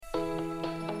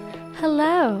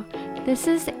Hello, this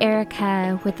is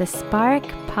Erika with the Spark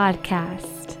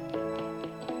Podcast.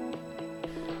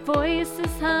 Voices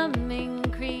humming,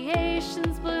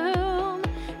 creations bloom.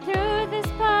 Through this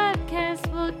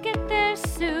podcast, we'll get there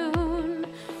soon.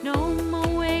 No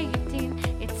more waiting,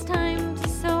 it's time to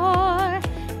soar.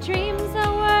 Dreams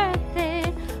are worth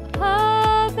it,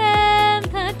 open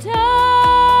the door.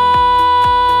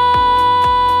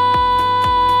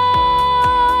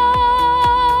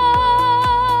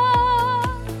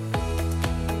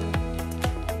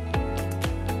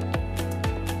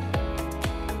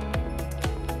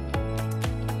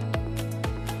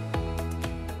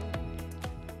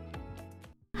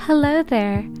 Hello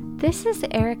there, this is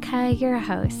Erika, your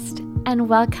host, and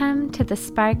welcome to the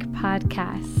Spark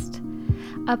Podcast,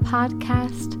 a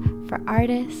podcast for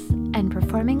artists and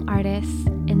performing artists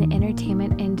in the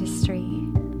entertainment industry.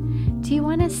 Do you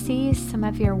want to see some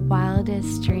of your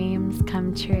wildest dreams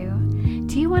come true?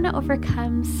 Do you want to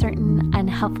overcome certain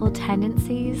unhelpful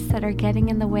tendencies that are getting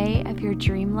in the way of your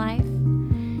dream life?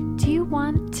 Do you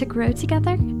want to grow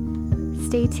together?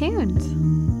 Stay tuned.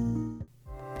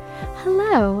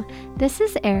 Hello, this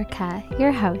is Erika,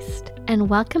 your host, and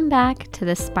welcome back to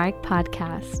the Spark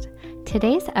Podcast.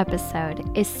 Today's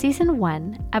episode is Season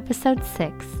 1, Episode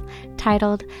 6,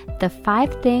 titled The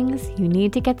 5 Things You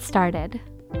Need to Get Started.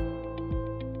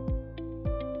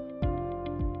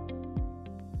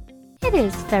 It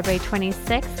is February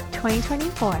 26th,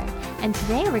 2024, and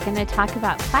today we're going to talk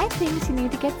about 5 things you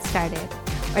need to get started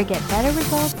or get better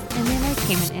results in the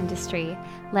entertainment industry.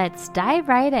 Let's dive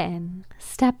right in.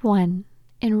 Step 1.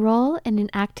 Enroll in an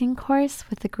acting course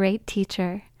with a great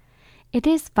teacher. It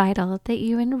is vital that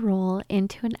you enroll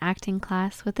into an acting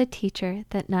class with a teacher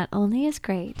that not only is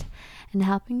great in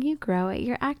helping you grow at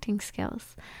your acting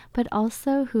skills, but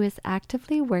also who is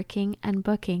actively working and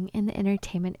booking in the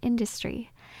entertainment industry.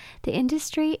 The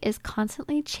industry is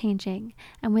constantly changing,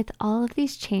 and with all of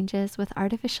these changes with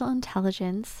artificial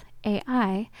intelligence,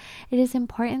 AI, it is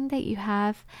important that you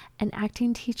have an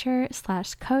acting teacher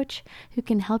 / coach who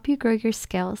can help you grow your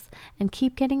skills and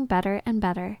keep getting better and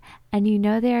better. And you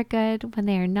know they are good when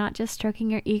they are not just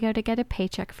stroking your ego to get a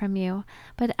paycheck from you,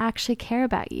 but actually care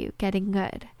about you getting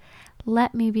good.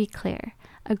 Let me be clear.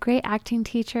 A great acting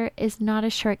teacher is not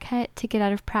a shortcut to get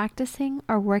out of practicing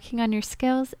or working on your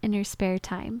skills in your spare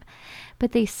time,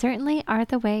 but they certainly are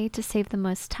the way to save the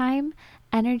most time,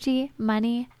 energy,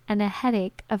 money, and a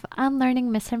headache of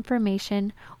unlearning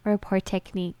misinformation or a poor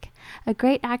technique. A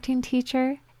great acting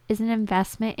teacher is an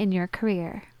investment in your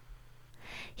career.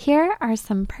 Here are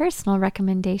some personal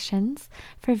recommendations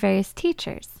for various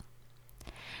teachers.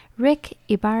 Rick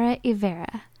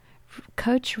Ibarra-Ivera,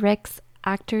 Coach Rick's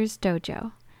Actors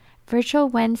Dojo. Virtual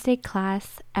Wednesday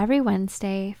class every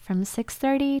Wednesday from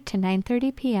 6:30 to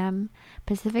 9:30 p.m.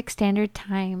 Pacific Standard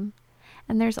Time.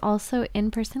 And there's also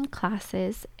in-person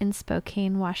classes in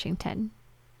Spokane, Washington.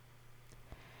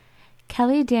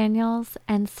 Kelly Daniels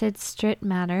and Sid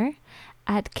Strittmatter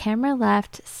at Camera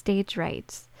Left, Stage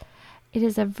Right. It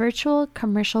is a virtual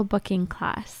commercial booking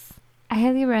class. I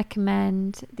highly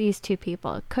recommend these two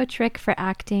people, Coach Rick for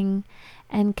acting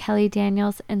and Kelly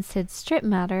Daniels and Sid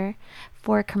Strittmatter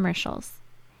for commercials.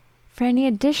 For any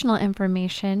additional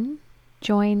information,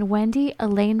 join Wendy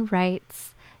Elaine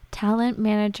Wright's Talent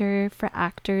Manager for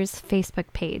Actors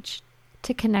Facebook page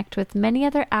to connect with many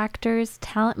other actors,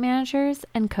 talent managers,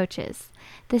 and coaches.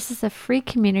 This is a free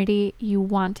community you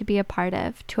want to be a part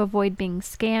of to avoid being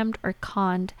scammed or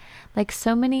conned like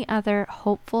so many other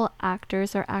hopeful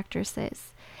actors or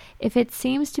actresses. If it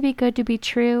seems to be good to be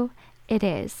true, it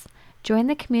is. Join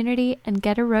the community and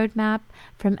get a roadmap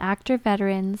from actor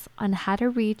veterans on how to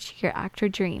reach your actor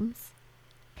dreams.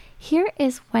 Here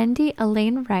is Wendy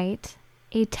Elaine Wright,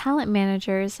 a talent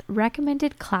manager's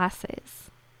recommended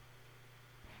classes.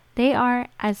 They are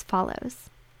as follows.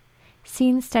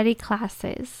 Scene Study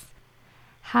Classes,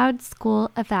 Howard School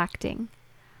of Acting,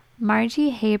 Margie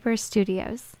Haber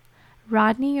Studios,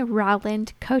 Rodney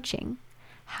Rowland Coaching,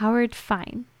 Howard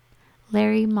Fine,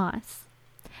 Larry Moss.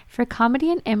 For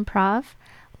comedy and improv,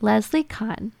 Leslie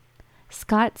Kahn,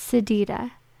 Scott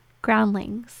Sedita,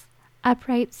 Groundlings,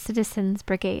 Upright Citizens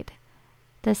Brigade,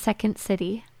 The Second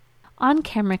City.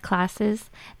 On-camera classes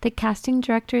that casting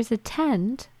directors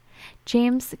attend,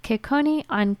 James Ciccone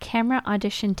on camera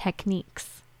audition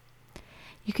techniques.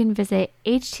 You can visit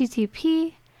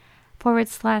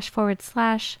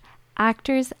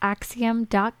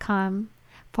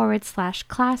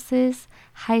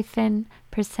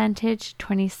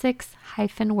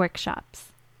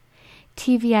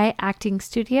TVI Acting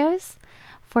Studios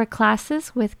for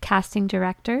classes with casting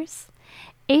directors,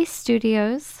 ACE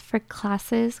Studios for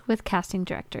classes with casting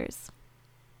directors.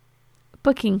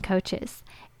 Booking coaches,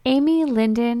 Amy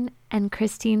Linden and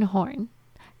Christine Horn.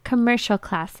 Commercial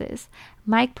classes,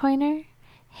 Mike Pointer,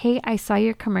 Hey, I Saw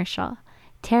Your Commercial,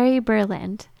 Terry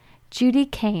Burland, Judy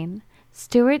Kane,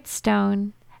 Stuart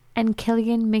Stone, and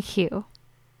Killian McHugh.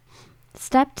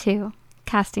 Step 2.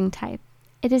 Casting type.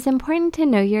 It is important to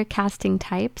know your casting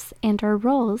types and or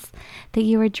roles that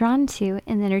you are drawn to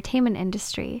in the entertainment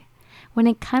industry. When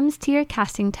it comes to your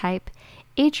casting type,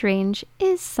 age range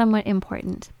is somewhat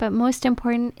important, but most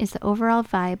important is the overall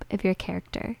vibe of your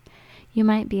character. You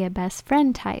might be a best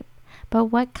friend type, but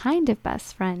what kind of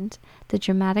best friend? The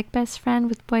dramatic best friend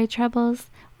with boy troubles,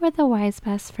 or the wise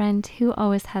best friend who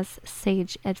always has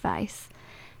sage advice?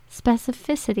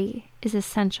 Specificity is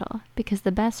essential because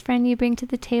the best friend you bring to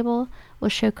the table will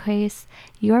showcase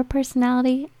your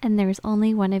personality, and there is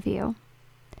only one of you.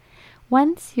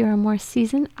 Once you're a more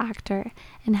seasoned actor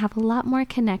and have a lot more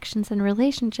connections and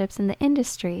relationships in the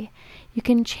industry, you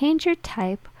can change your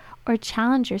type or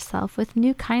challenge yourself with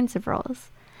new kinds of roles.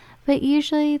 But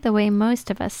usually the way most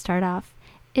of us start off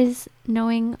is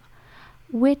knowing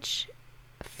which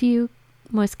few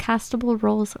most castable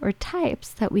roles or types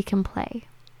that we can play.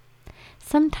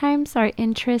 Sometimes our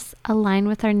interests align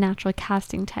with our natural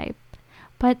casting type,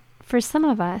 but for some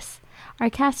of us, our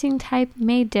casting type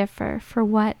may differ for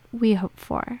what we hope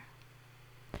for.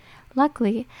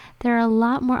 Luckily, there are a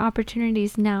lot more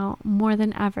opportunities now more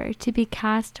than ever to be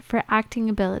cast for acting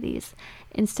abilities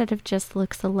instead of just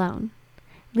looks alone.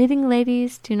 Leading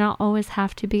ladies do not always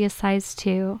have to be a size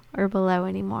 2 or below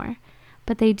anymore,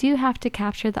 but they do have to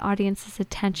capture the audience's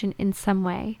attention in some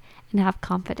way and have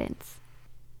confidence.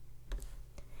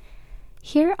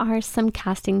 Here are some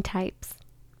casting types: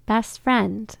 best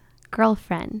friend,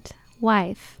 girlfriend,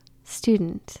 wife,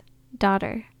 student,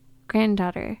 daughter,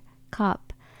 granddaughter,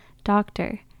 cop,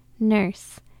 doctor,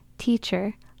 nurse,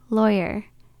 teacher, lawyer,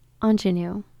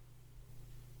 ingenue.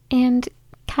 And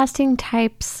casting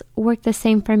types work the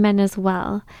same for men as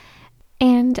well.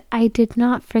 And I did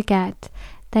not forget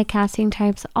that casting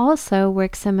types also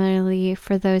work similarly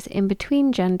for those in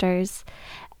between genders,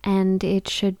 and it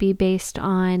should be based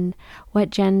on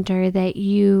what gender that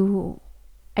you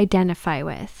identify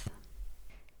with.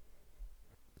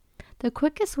 The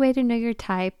quickest way to know your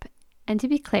type, and to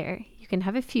be clear, you can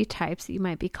have a few types that you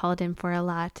might be called in for a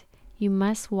lot. You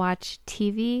must watch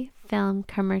TV, film,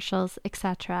 commercials,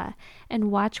 etc.,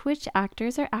 and watch which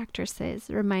actors or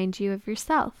actresses remind you of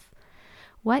yourself.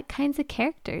 What kinds of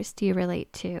characters do you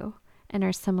relate to and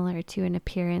are similar to in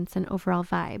appearance and overall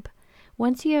vibe?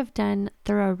 Once you have done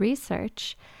thorough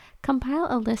research, compile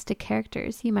a list of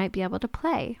characters you might be able to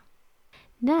play.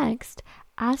 Next,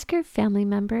 ask your family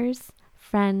members,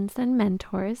 friends, and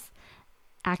mentors,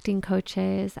 acting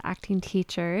coaches, acting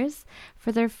teachers,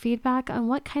 for their feedback on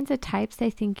what kinds of types they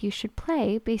think you should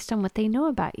play based on what they know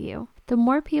about you. The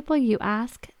more people you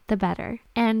ask, the better.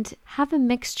 And have a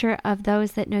mixture of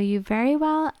those that know you very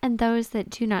well and those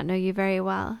that do not know you very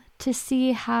well, to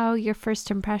see how your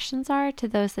first impressions are to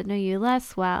those that know you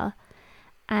less well,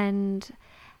 and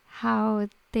how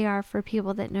they are for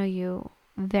people that know you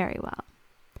very well.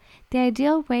 The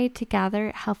ideal way to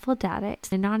gather helpful data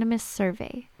is an anonymous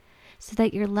survey, so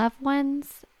that your loved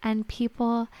ones and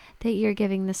people that you're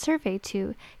giving the survey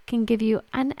to can give you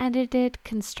unedited,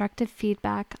 constructive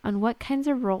feedback on what kinds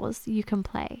of roles you can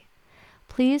play.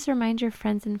 Please remind your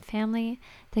friends and family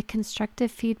that constructive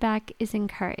feedback is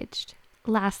encouraged.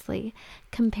 Lastly,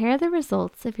 compare the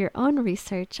results of your own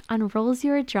research on roles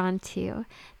you are drawn to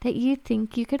that you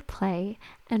think you could play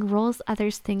and roles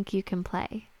others think you can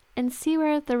play, and see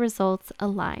where the results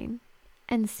align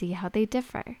and see how they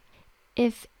differ.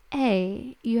 If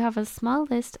A, you have a small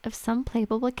list of some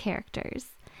playable characters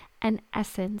and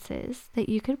essences that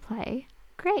you could play,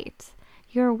 great.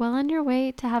 You're well on your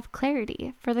way to have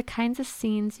clarity for the kinds of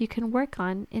scenes you can work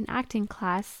on in acting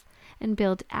class and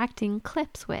build acting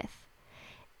clips with.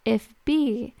 If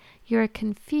B, you're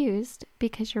confused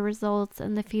because your results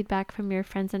and the feedback from your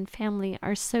friends and family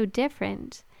are so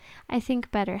different, I think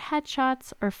better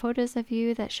headshots or photos of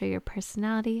you that show your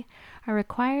personality are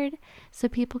required so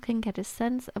people can get a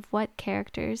sense of what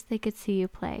characters they could see you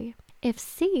play. If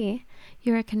C,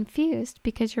 you are confused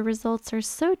because your results are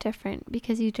so different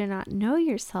because you do not know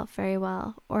yourself very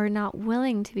well or are not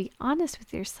willing to be honest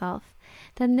with yourself,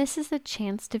 then this is a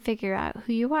chance to figure out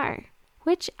who you are.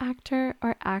 Which actor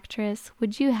or actress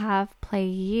would you have play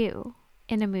you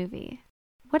in a movie?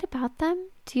 What about them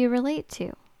do you relate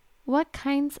to? What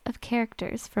kinds of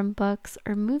characters from books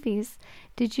or movies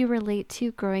did you relate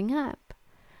to growing up?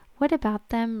 What about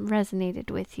them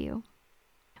resonated with you?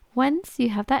 Once you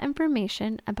have that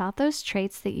information about those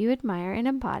traits that you admire and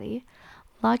embody,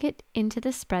 log it into the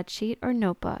spreadsheet or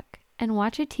notebook and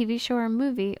watch a TV show or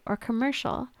movie or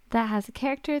commercial that has a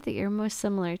character that you're most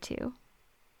similar to.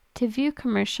 To view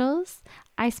commercials,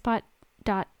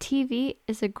 iSpot.tv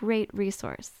is a great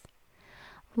resource.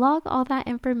 Log all that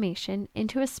information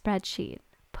into a spreadsheet.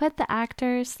 Put the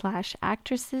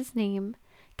actor/actress's name,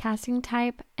 casting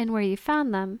type, and where you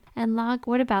found them, and log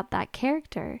what about that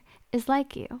character is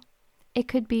like you. It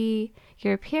could be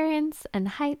your appearance and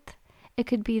height. It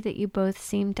could be that you both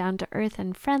seem down to earth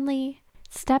and friendly.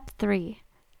 Step 3.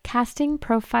 Casting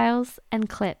profiles and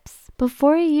clips.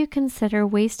 Before you consider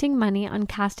wasting money on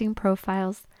casting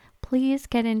profiles, please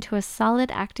get into a solid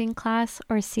acting class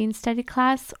or scene study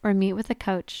class or meet with a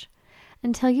coach.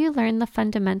 Until you learn the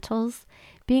fundamentals,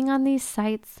 being on these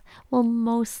sites will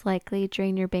most likely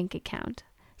drain your bank account.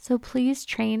 So please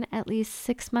train at least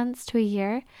 6 months to a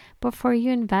year before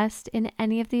you invest in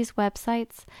any of these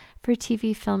websites for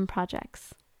TV film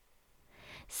projects.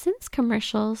 Since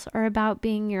commercials are about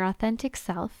being your authentic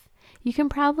self, you can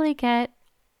probably get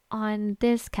on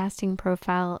this casting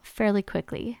profile fairly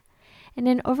quickly. In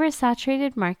an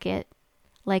oversaturated market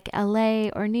like LA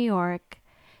or New York,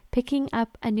 picking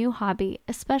up a new hobby,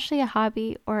 especially a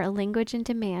hobby or a language in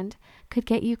demand, could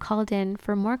get you called in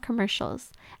for more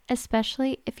commercials,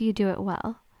 especially if you do it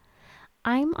well.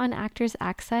 I'm on Actors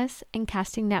Access and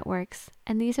Casting Networks,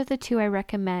 and these are the two I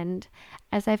recommend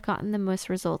as I've gotten the most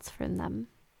results from them.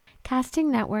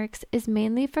 Casting Networks is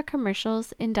mainly for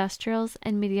commercials, industrials,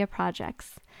 and media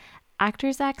projects.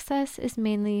 Actors Access is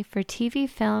mainly for TV,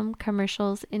 film,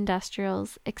 commercials,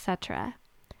 industrials, etc.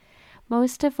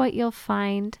 Most of what you'll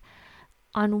find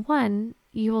on one,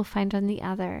 you will find on the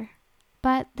other.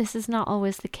 But this is not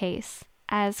always the case,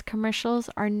 as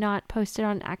commercials are not posted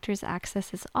on Actors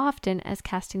Access as often as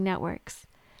Casting Networks.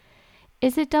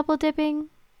 Is it double dipping?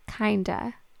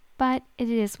 Kinda, but it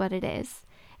is what it is.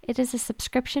 It is a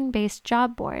subscription-based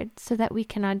job board so that we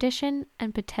can audition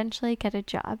and potentially get a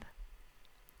job.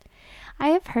 I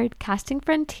have heard Casting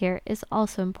Frontier is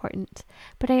also important,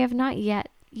 but I have not yet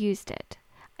used it.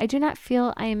 I do not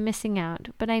feel I am missing out,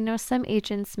 but I know some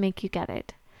agents make you get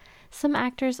it. Some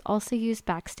actors also use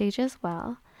Backstage as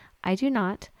well. I do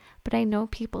not, but I know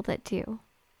people that do.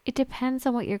 It depends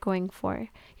on what you're going for,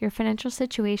 your financial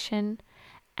situation,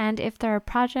 and if there are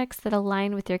projects that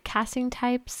align with your casting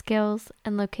type, skills,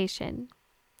 and location.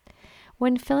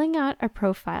 When filling out a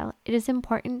profile, it is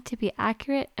important to be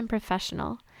accurate and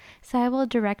professional, so I will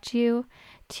direct you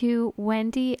to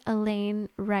Wendy Elaine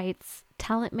Wright's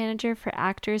Talent Manager for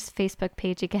Actors Facebook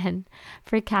page again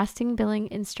for casting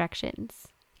billing instructions.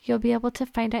 You'll be able to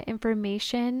find out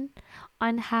information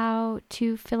on how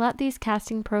to fill out these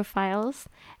casting profiles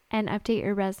and update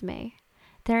your resume.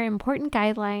 There are important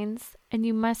guidelines, and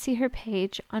you must see her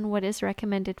page on what is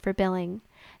recommended for billing,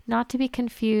 not to be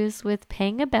confused with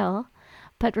paying a bill,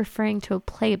 but referring to a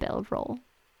playbill role.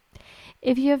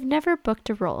 If you have never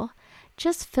booked a role,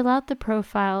 just fill out the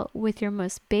profile with your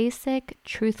most basic,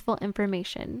 truthful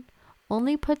information.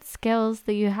 Only put skills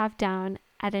that you have down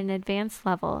at an advanced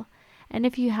level, and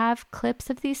if you have clips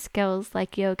of these skills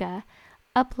like yoga,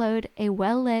 upload a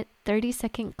well-lit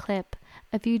 30-second clip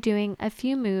of you doing a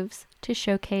few moves to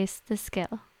showcase the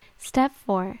skill. Step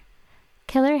 4.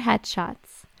 Killer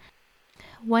headshots.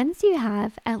 Once you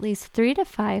have at least 3 to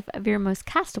 5 of your most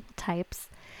castable types,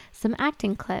 some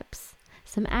acting clips,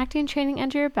 some acting training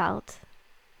under your belt,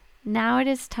 now it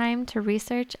is time to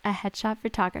research a headshot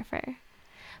photographer.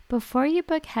 Before you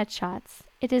book headshots,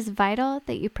 it is vital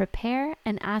that you prepare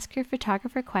and ask your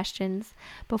photographer questions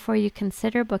before you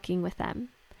consider booking with them.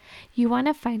 You want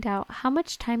to find out how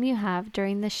much time you have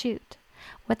during the shoot,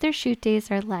 what their shoot days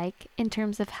are like in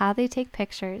terms of how they take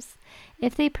pictures,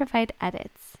 if they provide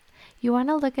edits. You want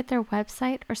to look at their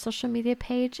website or social media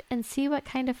page and see what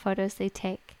kind of photos they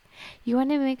take. You want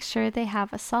to make sure they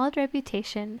have a solid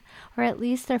reputation, or at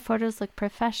least their photos look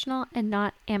professional and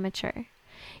not amateur.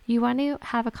 You want to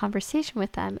have a conversation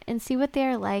with them and see what they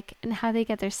are like and how they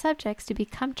get their subjects to be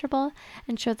comfortable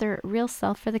and show their real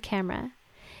self for the camera.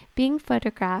 Being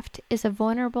photographed is a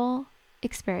vulnerable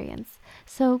experience,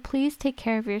 so please take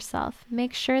care of yourself.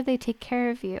 Make sure they take care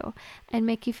of you and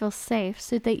make you feel safe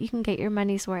so that you can get your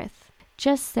money's worth.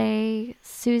 Just say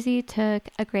Susie took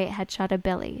a great headshot of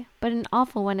Billy, but an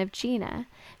awful one of Gina,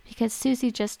 because Susie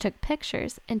just took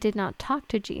pictures and did not talk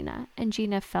to Gina, and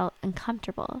Gina felt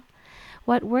uncomfortable.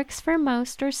 What works for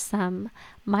most or some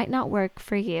might not work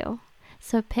for you.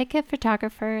 So pick a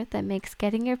photographer that makes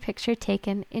getting your picture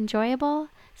taken enjoyable,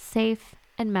 safe,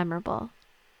 and memorable.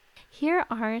 Here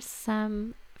are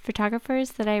some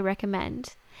photographers that I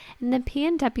recommend. In the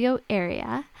PNW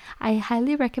area, I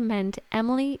highly recommend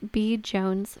Emily B.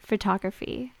 Jones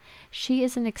Photography. She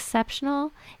is an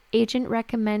exceptional agent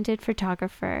recommended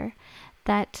photographer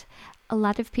that a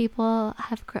lot of people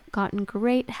have gotten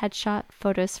great headshot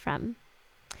photos from.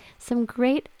 Some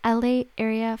great LA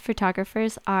area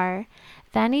photographers are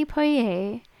Vanny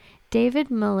Poirier,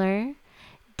 David Muller,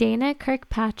 Dana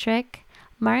Kirkpatrick,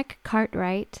 Mark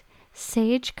Cartwright,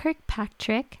 Sage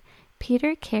Kirkpatrick,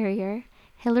 Peter Carrier,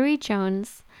 Hillary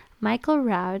Jones, Michael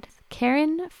Roud,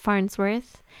 Karen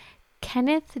Farnsworth,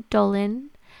 Kenneth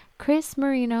Dolan, Chris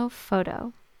Marino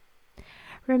Photo.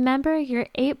 Remember your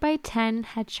 8x10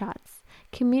 headshots.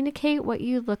 Communicate what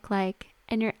you look like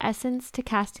and your essence to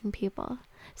casting people.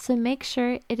 So make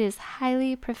sure it is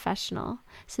highly professional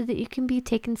so that you can be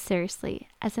taken seriously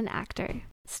as an actor.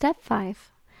 Step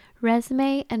 5.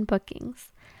 Resume and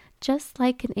bookings. Just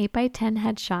like an 8x10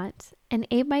 headshot, an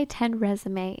 8x10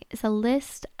 resume is a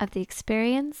list of the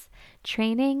experience,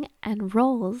 training, and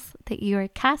roles that you are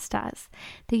cast as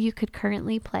that you could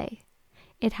currently play.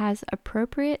 It has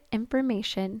appropriate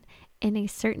information in a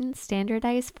certain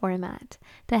standardized format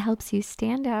that helps you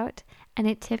stand out, and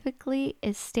it typically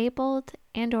is stapled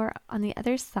and/or on the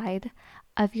other side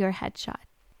of your headshot.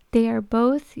 They are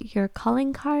both your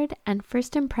calling card and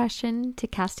first impression to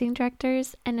casting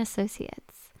directors and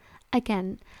associates.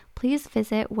 Again, please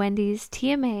visit Wendy's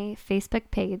TMA Facebook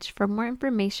page for more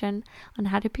information on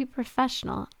how to be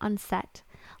professional on set,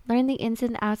 learn the ins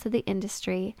and outs of the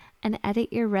industry, and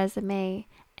edit your resume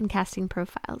and casting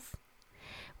profiles.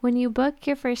 When you book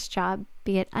your first job,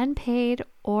 be it unpaid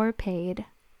or paid,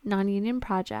 non-union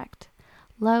project,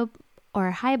 low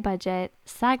or high budget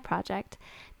SAG project,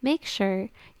 make sure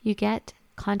you get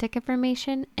contact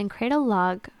information and create a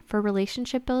log for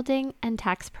relationship building and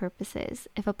tax purposes,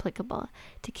 if applicable,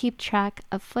 to keep track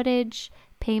of footage,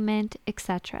 payment,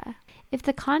 etc. If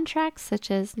the contracts, such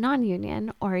as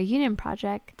non-union or a union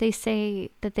project, they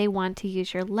say that they want to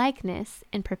use your likeness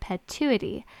in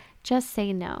perpetuity, just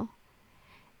say no.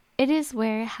 It is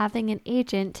where having an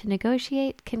agent to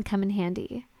negotiate can come in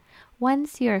handy.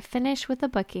 Once you are finished with the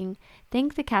booking,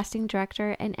 thank the casting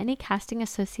director and any casting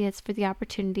associates for the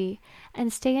opportunity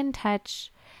and stay in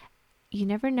touch. You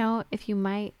never know if you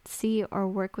might see or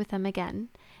work with them again.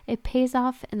 It pays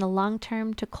off in the long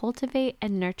term to cultivate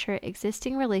and nurture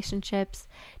existing relationships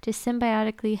to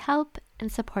symbiotically help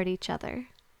and support each other.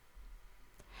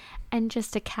 And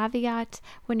just a caveat,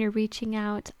 when you're reaching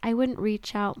out, I wouldn't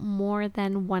reach out more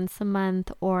than once a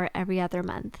month or every other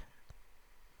month.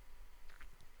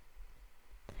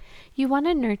 You want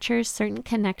to nurture certain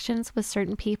connections with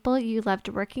certain people you loved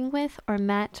working with or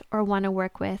met or want to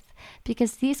work with,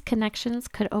 because these connections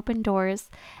could open doors,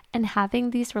 and having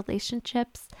these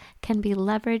relationships can be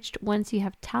leveraged once you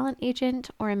have a talent agent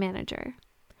or a manager.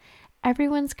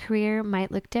 Everyone's career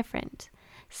might look different.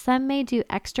 Some may do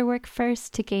extra work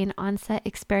first to gain on-set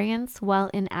experience while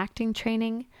in acting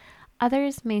training.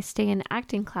 Others may stay in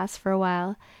acting class for a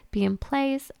while, be in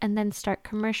plays, and then start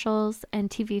commercials and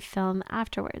TV film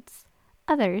afterwards.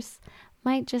 Others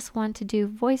might just want to do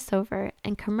voiceover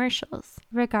and commercials.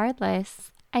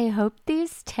 Regardless, I hope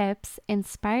these tips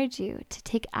inspired you to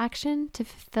take action to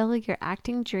fulfill your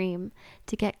acting dream,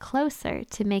 to get closer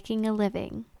to making a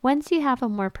living. Once you have a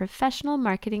more professional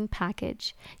marketing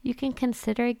package, you can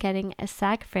consider getting a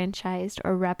SAG franchised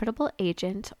or reputable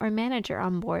agent or manager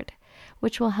on board,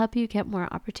 which will help you get more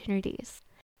opportunities.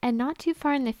 And not too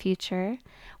far in the future,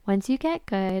 once you get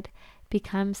good,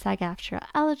 become SAG-AFTRA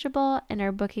eligible, and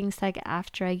are booking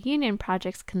SAG-AFTRA union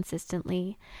projects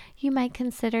consistently, you might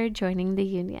consider joining the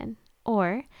union.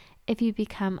 Or, if you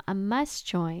become a must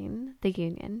join the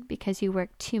union because you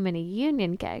work too many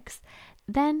union gigs,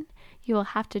 then you will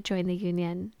have to join the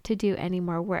union to do any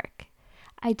more work.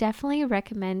 I definitely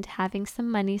recommend having some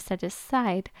money set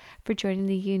aside for joining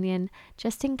the union,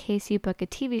 just in case you book a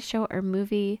TV show or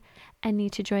movie and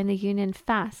need to join the union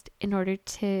fast in order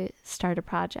to start a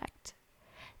project.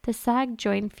 The SAG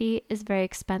join fee is very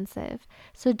expensive,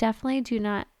 so definitely do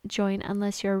not join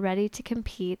unless you're ready to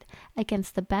compete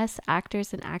against the best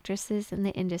actors and actresses in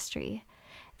the industry.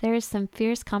 There is some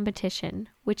fierce competition,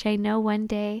 which I know one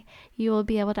day you will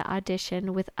be able to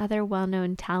audition with other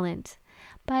well-known talent,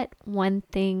 but one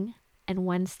thing and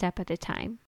one step at a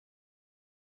time.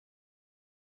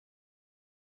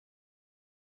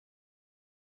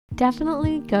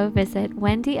 Definitely go visit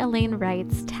Wendy Elaine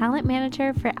Wright's Talent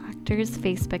Manager for Actors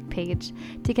Facebook page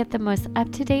to get the most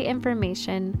up-to-date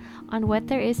information on what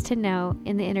there is to know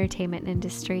in the entertainment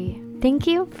industry. Thank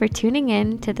you for tuning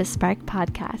in to the Spark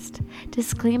Podcast.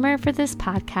 Disclaimer for this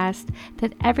podcast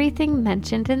that everything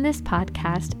mentioned in this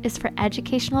podcast is for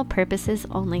educational purposes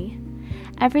only.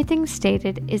 Everything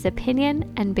stated is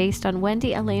opinion and based on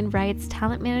Wendy Elaine Wright's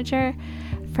Talent Manager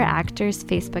for Actors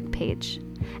Facebook page.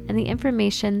 and the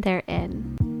information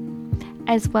therein,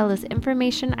 as well as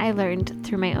information I learned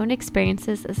through my own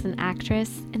experiences as an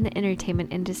actress in the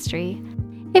entertainment industry.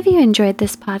 If you enjoyed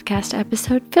this podcast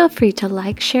episode, feel free to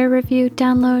like, share, review,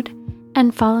 download,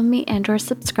 and follow me and/or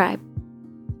subscribe.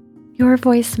 Your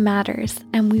voice matters,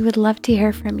 and we would love to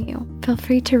hear from you. Feel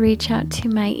free to reach out to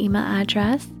my email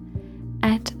address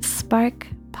at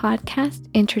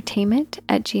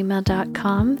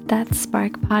sparkpodcastentertainment@gmail.com. That's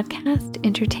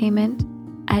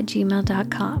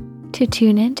sparkpodcastentertainment@gmail.com. To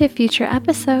tune in to future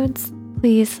episodes,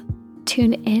 please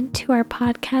tune in to our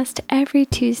podcast every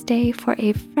Tuesday for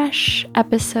a fresh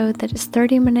episode that is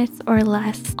 30 minutes or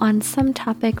less on some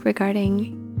topic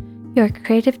regarding your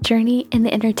creative journey in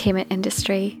the entertainment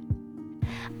industry.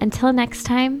 Until next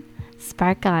time,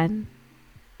 spark on.